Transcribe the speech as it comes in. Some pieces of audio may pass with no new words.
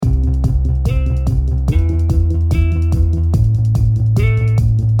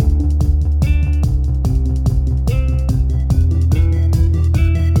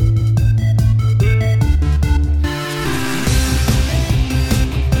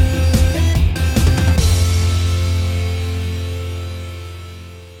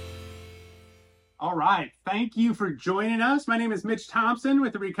Thank you for joining us. My name is Mitch Thompson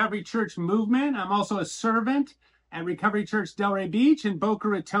with the Recovery Church Movement. I'm also a servant at Recovery Church Delray Beach in Boca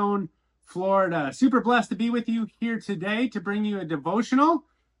Raton, Florida. Super blessed to be with you here today to bring you a devotional.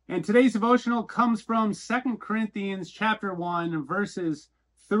 And today's devotional comes from 2 Corinthians chapter 1, verses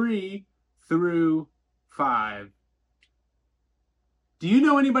 3 through 5. Do you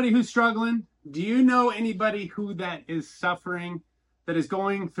know anybody who's struggling? Do you know anybody who that is suffering, that is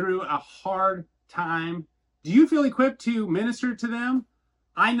going through a hard time? Do you feel equipped to minister to them?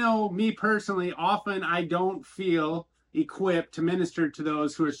 I know me personally, often I don't feel equipped to minister to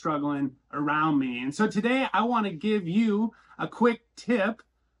those who are struggling around me. And so today I want to give you a quick tip.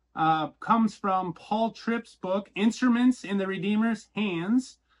 Comes from Paul Tripp's book, Instruments in the Redeemer's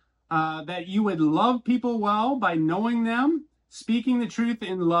Hands, that you would love people well by knowing them, speaking the truth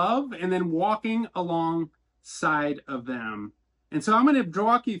in love, and then walking alongside of them. And so I'm going to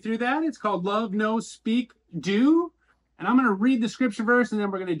walk you through that. It's called Love, Know, Speak, Do. And I'm going to read the scripture verse, and then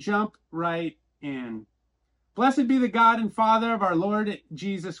we're going to jump right in. Blessed be the God and Father of our Lord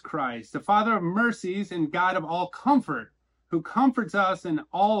Jesus Christ, the Father of mercies and God of all comfort, who comforts us in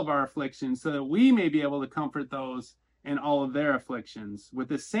all of our afflictions, so that we may be able to comfort those in all of their afflictions, with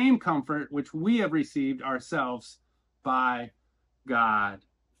the same comfort which we have received ourselves by God.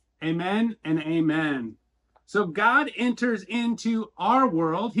 Amen and amen. So God enters into our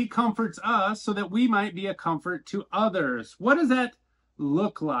world. He comforts us so that we might be a comfort to others. What does that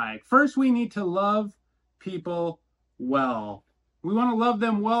look like? First, we need to love people well. We want to love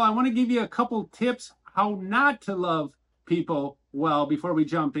them well. I want to give you a couple tips how not to love people well before we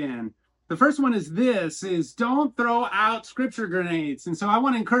jump in. The first one is this, is don't throw out scripture grenades. And so I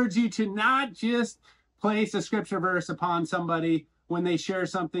want to encourage you to not just place a scripture verse upon somebody when they share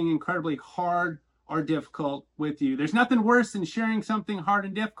something incredibly hard or difficult with you. There's nothing worse than sharing something hard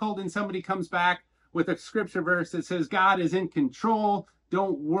and difficult and somebody comes back with a scripture verse that says, God is in control.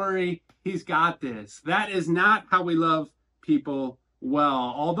 Don't worry. He's got this. That is not how we love people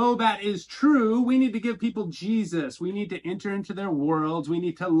well. Although that is true, we need to give people Jesus. We need to enter into their worlds. We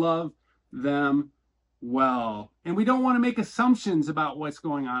need to love them well. And we don't want to make assumptions about what's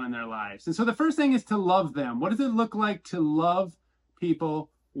going on in their lives. And so the first thing is to love them. What does it look like to love people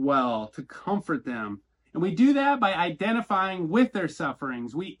well, to comfort them? And we do that by identifying with their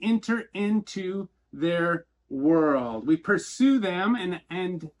sufferings. We enter into their world. We pursue them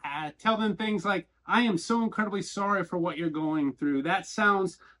and tell them things like, I am so incredibly sorry for what you're going through. That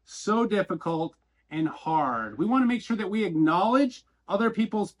sounds so difficult and hard. We want to make sure that we acknowledge other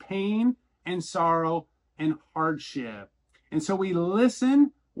people's pain and sorrow and hardship. And so we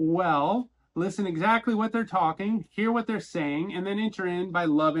listen well, listen exactly what they're talking, hear what they're saying, and then enter in by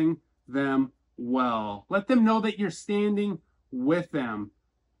loving them well. Let them know that you're standing with them,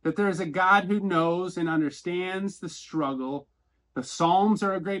 that there is a God who knows and understands the struggle. The Psalms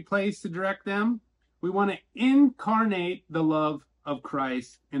are a great place to direct them. We want to incarnate the love of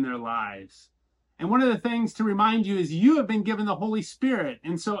Christ in their lives. And one of the things to remind you is you have been given the Holy Spirit.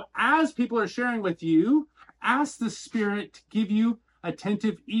 And so as people are sharing with you, ask the Spirit to give you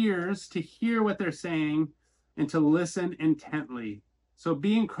attentive ears to hear what they're saying and to listen intently. So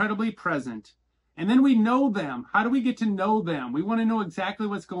be incredibly present. And then we know them. How do we get to know them? We want to know exactly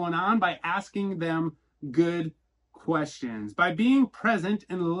what's going on by asking them good questions. By being present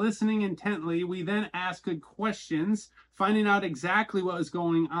and listening intently, we then ask good questions, finding out exactly what is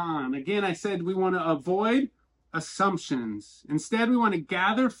going on. Again, I said we want to avoid assumptions. Instead, we want to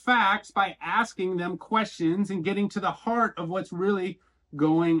gather facts by asking them questions and getting to the heart of what's really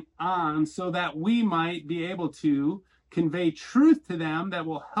going on so that we might be able to convey truth to them that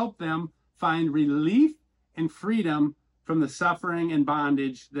will help them find relief and freedom from the suffering and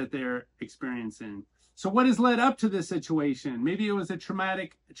bondage that they're experiencing. So what has led up to this situation? Maybe it was a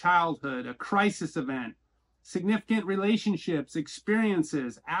traumatic childhood, a crisis event, significant relationships,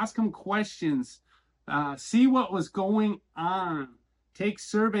 experiences. Ask them questions. See what was going on. Take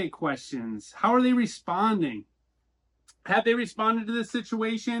survey questions. How are they responding? Have they responded to this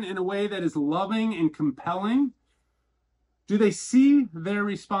situation in a way that is loving and compelling? Do they see their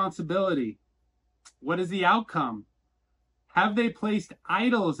responsibility? What is the outcome? Have they placed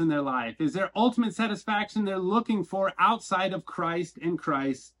idols in their life? Is there ultimate satisfaction they're looking for outside of Christ and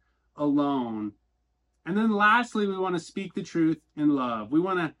Christ alone? And then lastly, we want to speak the truth in love. We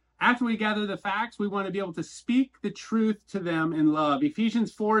want to, after we gather the facts, we want to be able to speak the truth to them in love.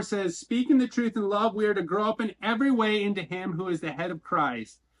 Ephesians 4 says, speaking the truth in love, we are to grow up in every way into him who is the head of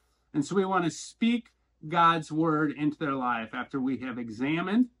Christ. And so we want to speak God's word into their life after we have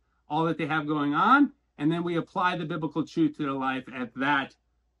examined all that they have going on, and then we apply the biblical truth to their life at that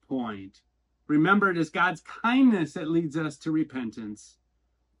point. Remember, it is God's kindness that leads us to repentance.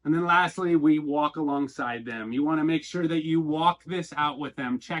 And then lastly, we walk alongside them. You want to make sure that you walk this out with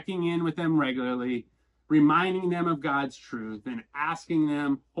them, checking in with them regularly, reminding them of God's truth, and asking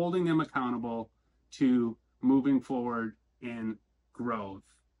them, holding them accountable to moving forward in growth.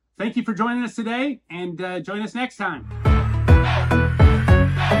 Thank you for joining us today, and join us next time.